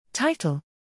Title: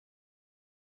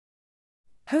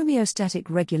 Homeostatic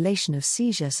Regulation of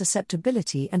Seizure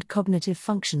Susceptibility and Cognitive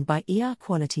Function by ER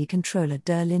Quality Controller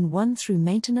Derlin-1 through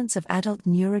Maintenance of Adult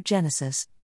Neurogenesis.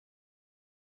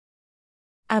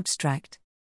 Abstract: